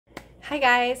Hi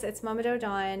guys, it's Mama Doe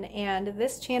Dawn, and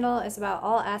this channel is about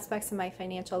all aspects of my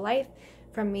financial life,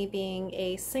 from me being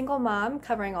a single mom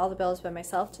covering all the bills by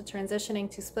myself to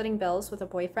transitioning to splitting bills with a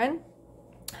boyfriend,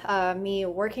 me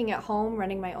working at home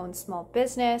running my own small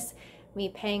business, me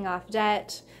paying off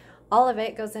debt. All of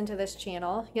it goes into this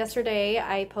channel. Yesterday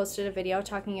I posted a video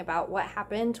talking about what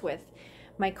happened with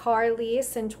my car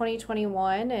lease in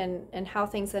 2021 and how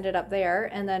things ended up there.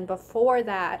 And then before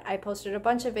that, I posted a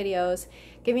bunch of videos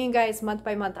giving you guys month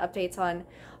by month updates on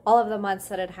all of the months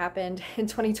that had happened in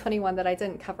 2021 that I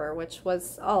didn't cover, which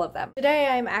was all of them. Today,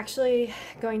 I'm actually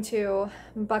going to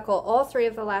buckle all three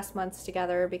of the last months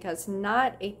together because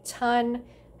not a ton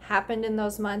happened in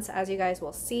those months, as you guys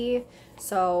will see.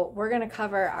 So we're going to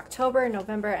cover October,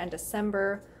 November, and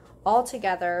December all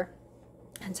together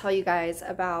and tell you guys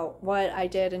about what I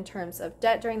did in terms of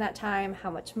debt during that time,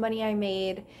 how much money I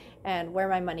made, and where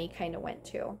my money kind of went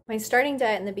to. My starting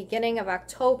debt in the beginning of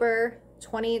October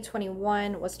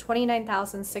 2021 was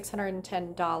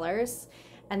 $29,610.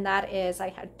 And that is, I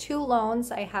had two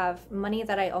loans. I have money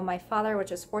that I owe my father,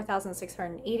 which is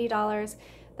 $4,680.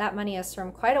 That money is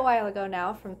from quite a while ago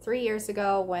now, from 3 years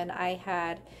ago when I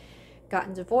had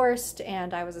gotten divorced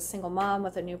and I was a single mom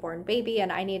with a newborn baby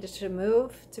and I needed to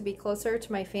move to be closer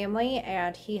to my family,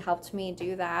 and he helped me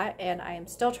do that, and I am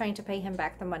still trying to pay him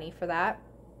back the money for that.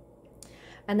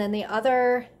 And then the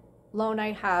other loan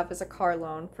I have is a car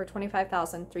loan for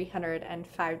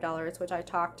 $25,305, which I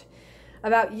talked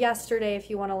about yesterday. If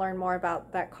you want to learn more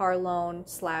about that car loan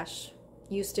slash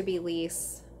used to be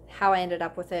lease, how I ended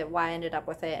up with it, why I ended up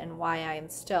with it, and why I am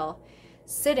still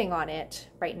sitting on it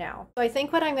right now. So I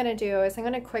think what I'm going to do is I'm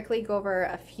going to quickly go over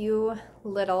a few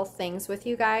little things with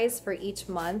you guys for each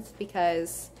month,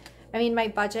 because I mean, my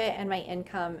budget and my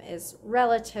income is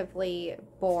relatively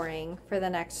boring for the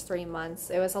next 3 months.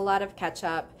 It was a lot of catch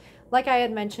up. Like I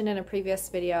had mentioned in a previous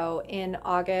video, in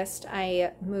August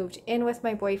I moved in with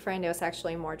my boyfriend. It was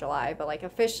actually more July, but like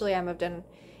officially I moved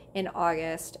in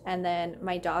August, and then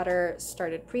my daughter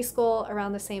started preschool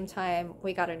around the same time.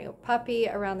 We got a new puppy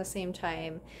around the same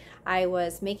time. I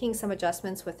was making some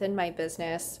adjustments within my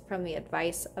business from the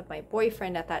advice of my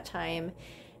boyfriend at that time,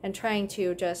 and trying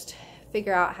to just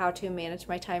figure out how to manage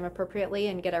my time appropriately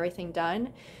and get everything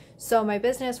done. So my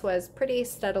business was pretty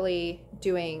steadily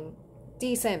doing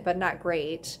decent but not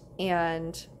great,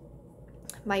 and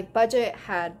my budget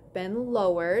had been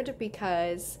lowered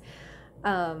because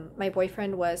my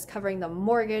boyfriend was covering the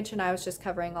mortgage and I was just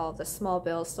covering all of the small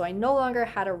bills. So I no longer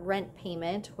had a rent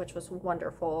payment, which was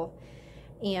wonderful.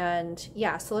 And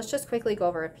yeah, so let's just quickly go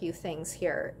over a few things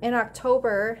here. In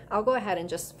October, I'll go ahead and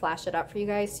just flash it up for you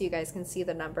guys so you guys can see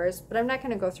the numbers, but I'm not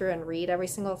going to go through and read every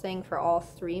single thing for all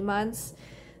 3 months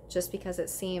just because it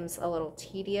seems a little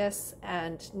tedious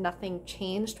and nothing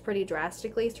changed pretty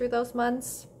drastically through those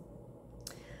months.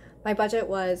 My budget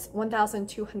was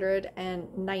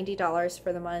 $1,290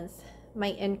 for the month. My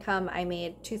income, I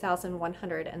made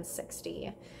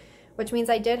 $2,160, which means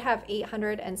I did have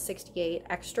 $868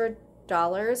 extra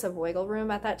dollars of wiggle room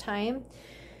at that time.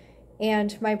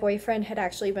 And my boyfriend had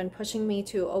actually been pushing me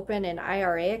to open an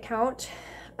IRA account.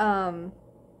 And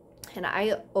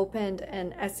I opened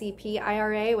an SEP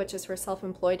IRA, which is for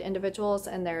self-employed individuals,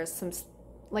 and there's some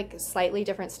like slightly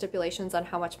different stipulations on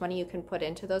how much money you can put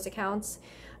into those accounts.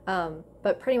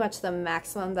 But pretty much the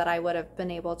maximum that I would have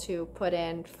been able to put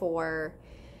in for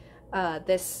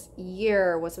this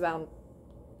year was about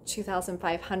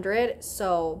 $2,500.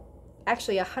 So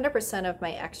actually 100% of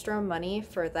my extra money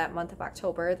for that month of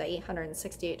October, the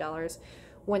 $868,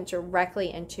 went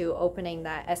directly into opening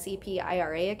that SEP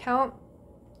IRA account.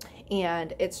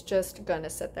 And it's just gonna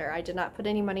sit there. I did not put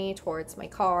any money towards my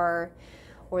car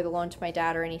or the loan to my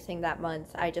dad or anything that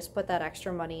month. I just put that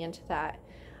extra money into that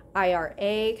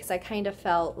IRA because I kind of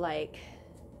felt like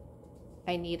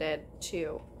I needed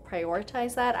to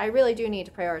prioritize that. I really do need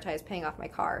to prioritize paying off my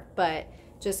car, but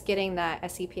just getting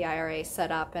that SEP IRA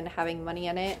set up and having money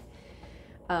in it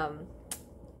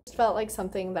just felt like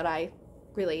something that I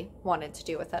really wanted to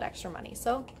do with that extra money.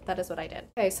 So that is what I did.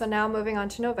 Okay, so now moving on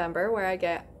to November, where I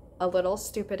get a little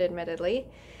stupid, admittedly.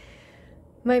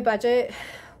 My budget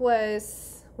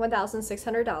was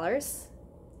 $1,600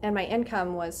 and my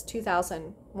income was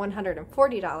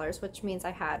 $2,140, which means I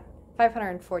had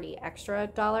 $540 extra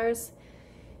dollars,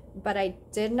 but I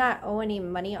did not owe any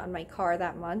money on my car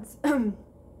that month.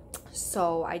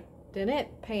 So I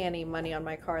didn't pay any money on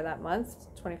my car that month.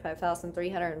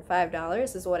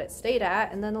 $25,305 is what it stayed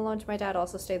at, and then the loan to my dad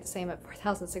also stayed the same at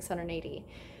 $4,680.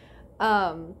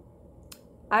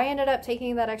 I ended up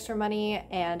taking that extra money,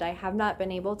 and I have not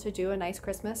been able to do a nice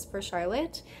Christmas for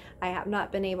Charlotte. I have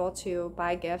not been able to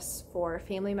buy gifts for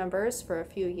family members for a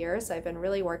few years. I've been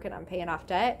really working on paying off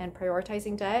debt and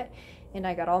prioritizing debt, and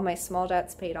I got all my small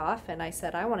debts paid off, and I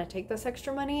said I want to take this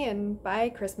extra money and buy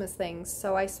Christmas things.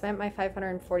 So I spent my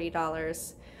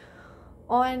 $540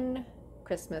 on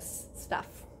Christmas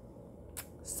stuff.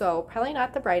 So probably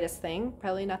not the brightest thing,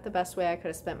 probably not the best way I could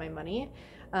have spent my money,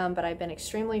 but I've been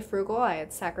extremely frugal. I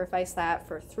had sacrificed that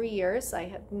for 3 years. I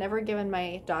had never given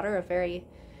my daughter a very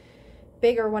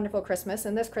big or wonderful Christmas,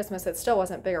 and this Christmas it still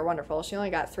wasn't big or wonderful. She only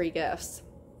got 3 gifts,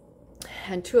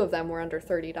 and 2 of them were under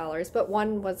 $30, but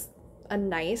one was a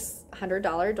nice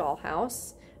 $100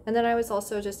 dollhouse. And then I was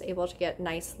also just able to get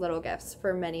nice little gifts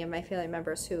for many of my family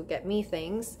members who get me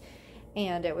things,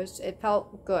 and it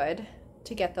felt good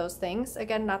to get those things.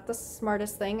 Again, not the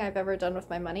smartest thing I've ever done with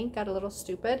my money. Got a little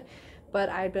stupid, but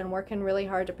I'd been working really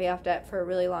hard to pay off debt for a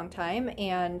really long time,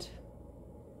 and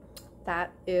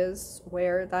that is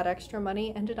where that extra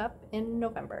money ended up in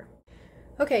November.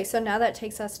 Okay, so now that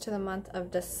takes us to the month of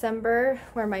December,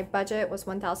 where my budget was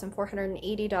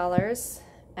 $1,480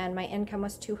 and my income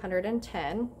was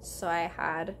 $210. So I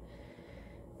had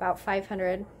about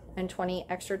 $520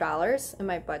 extra dollars in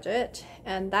my budget,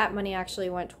 and that money actually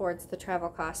went towards the travel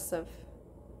costs of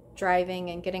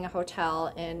driving and getting a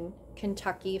hotel in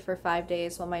Kentucky for 5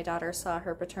 days while my daughter saw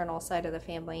her paternal side of the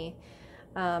family.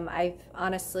 I've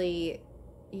honestly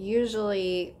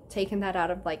usually taken that out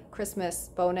of like Christmas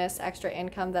bonus extra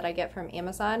income that I get from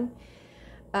Amazon,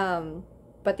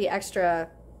 but the extra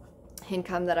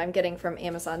income that I'm getting from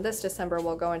Amazon this December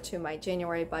will go into my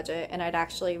January budget, and I'd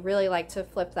actually really like to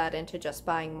flip that into just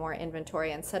buying more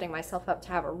inventory and setting myself up to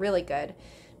have a really good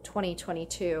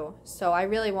 2022. So I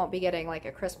really won't be getting like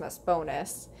a Christmas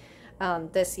bonus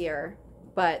this year,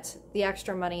 but the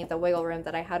extra money, the wiggle room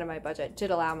that I had in my budget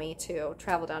did allow me to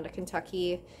travel down to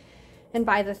Kentucky and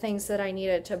buy the things that I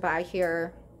needed to buy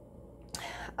here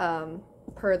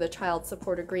per the child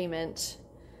support agreement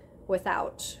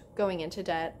without going into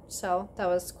debt. So that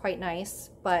was quite nice,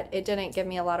 but it didn't give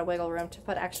me a lot of wiggle room to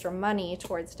put extra money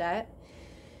towards debt.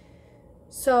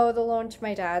 So the loan to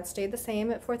my dad stayed the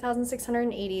same at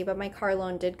 $4,680, but my car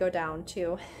loan did go down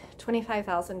to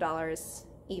 $25,000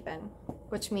 even,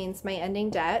 which means my ending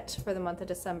debt for the month of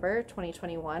December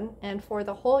 2021 and for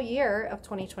the whole year of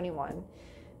 2021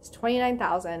 is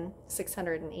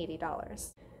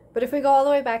 $29,680. But if we go all the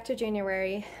way back to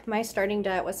January, my starting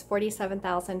debt was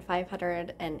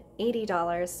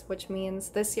 $47,580, which means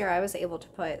this year I was able to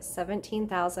put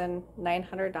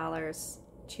 $17,900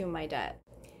 to my debt.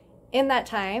 In that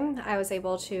time, I was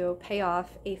able to pay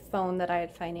off a phone that I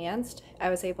had financed. I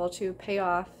was able to pay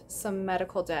off some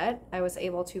medical debt. I was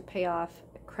able to pay off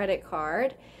a credit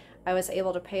card. I was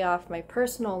able to pay off my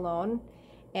personal loan.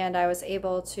 And I was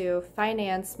able to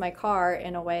finance my car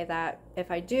in a way that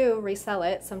if I do resell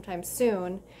it sometime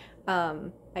soon,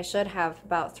 I should have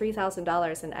about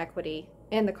 $3,000 in equity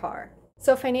in the car.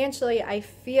 So financially, I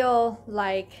feel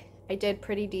like I did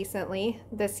pretty decently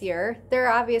this year. There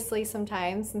are obviously some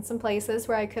times and some places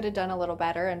where I could have done a little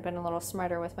better and been a little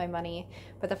smarter with my money,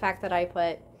 but the fact that I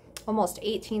put almost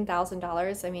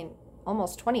 $18,000, I mean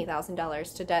almost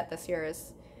 $20,000 to debt this year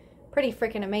is pretty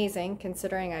freaking amazing,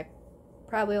 considering I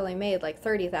probably only made like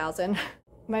 $30,000.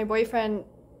 My boyfriend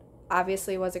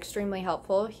obviously was extremely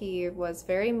helpful. He was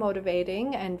very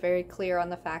motivating and very clear on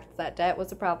the fact that debt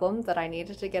was a problem that I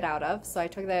needed to get out of, so I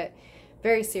took that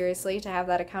very seriously. To have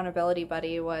that accountability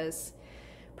buddy was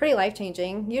pretty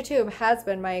life-changing. YouTube has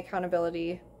been my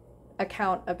accountability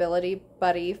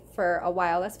buddy for a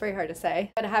while. That's very hard to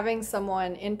say. But having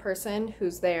someone in person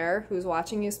who's there, who's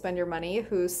watching you spend your money,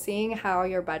 who's seeing how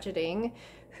you're budgeting,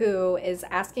 who is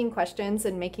asking questions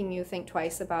and making you think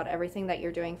twice about everything that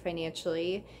you're doing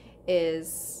financially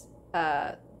is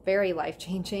very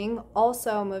life-changing.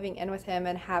 Also, moving in with him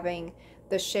and having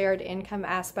the shared income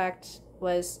aspect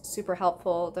was super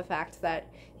helpful. The fact that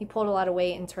he pulled a lot of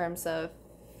weight in terms of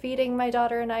feeding my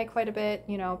daughter and I quite a bit,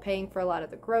 you know, paying for a lot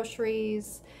of the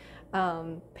groceries,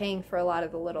 paying for a lot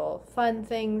of the little fun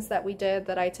things that we did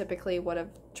that I typically would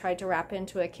have tried to wrap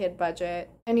into a kid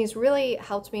budget. And he's really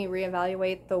helped me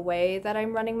reevaluate the way that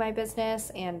I'm running my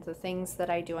business and the things that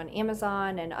I do on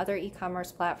Amazon and other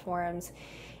e-commerce platforms.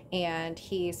 And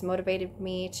he's motivated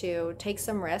me to take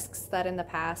some risks that in the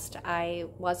past I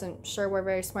wasn't sure were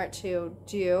very smart to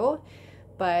do,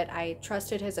 but I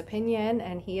trusted his opinion,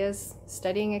 and he is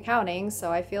studying accounting,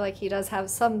 so I feel like he does have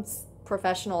some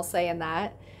professional say in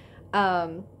that.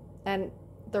 And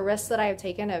the risks that I have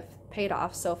taken have paid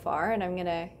off so far, and I'm going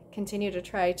to continue to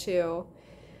try to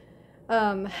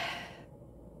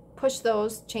push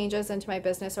those changes into my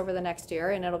business over the next year,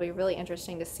 and it'll be really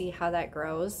interesting to see how that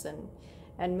grows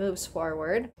and moves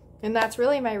forward. And that's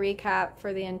really my recap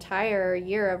for the entire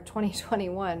year of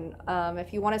 2021.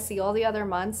 If you want to see all the other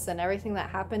months and everything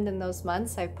that happened in those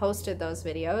months, I've posted those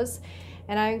videos,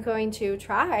 and I'm going to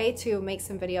try to make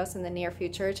some videos in the near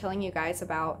future telling you guys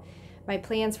about my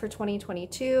plans for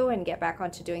 2022 and get back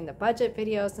onto doing the budget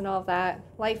videos and all of that.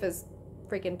 Life is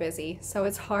freaking busy, so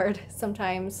it's hard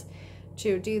sometimes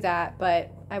to do that,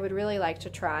 but I would really like to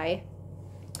try,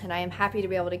 and I am happy to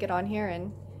be able to get on here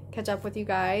and catch up with you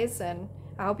guys. And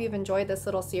I hope you've enjoyed this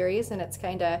little series and it's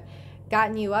kind of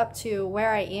gotten you up to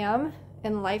where I am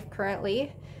in life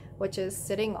currently, which is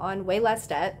sitting on way less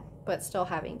debt but still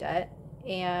having debt,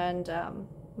 and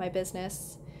my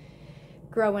business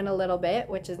growing a little bit,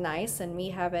 which is nice, and me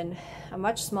having a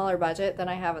much smaller budget than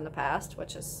I have in the past,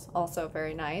 which is also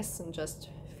very nice, and just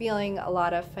feeling a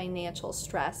lot of financial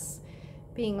stress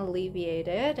being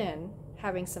alleviated and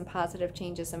having some positive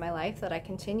changes in my life that I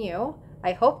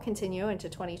hope continue into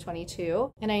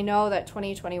 2022. And I know that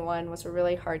 2021 was a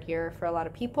really hard year for a lot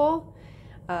of people.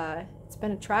 It's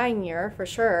been a trying year for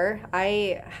sure.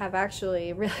 I have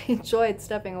actually really enjoyed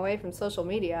stepping away from social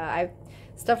media. I've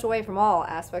stepped away from all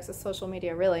aspects of social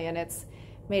media really, and it's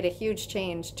made a huge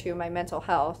change to my mental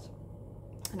health,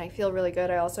 and I feel really good.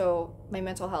 My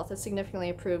mental health has significantly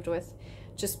improved with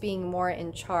just being more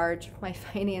in charge of my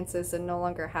finances and no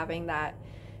longer having that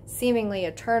seemingly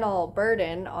eternal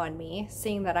burden on me,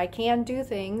 seeing that I can do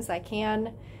things, I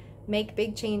can make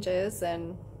big changes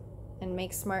and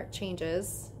make smart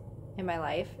changes in my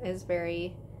life is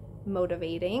very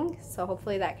motivating. So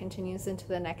hopefully that continues into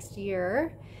the next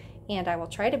year, and I will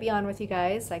try to be on with you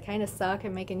guys. I kind of suck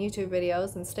at making YouTube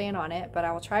videos and staying on it, but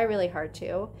I will try really hard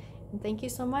to. And thank you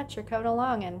so much for coming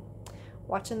along and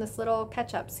watching this little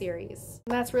catch-up series.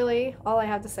 And that's really all I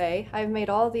have to say. I've made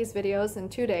all of these videos in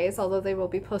 2 days, although they will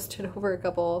be posted over a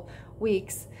couple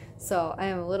weeks, so I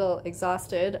am a little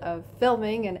exhausted of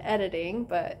filming and editing,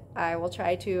 but I will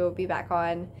try to be back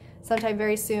on sometime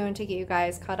very soon to get you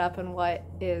guys caught up on what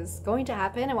is going to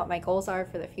happen and what my goals are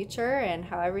for the future and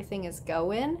how everything is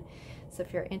going. So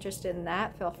if you're interested in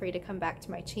that, feel free to come back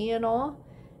to my channel.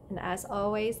 And as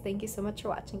always, thank you so much for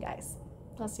watching, guys.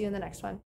 I'll see you in the next one.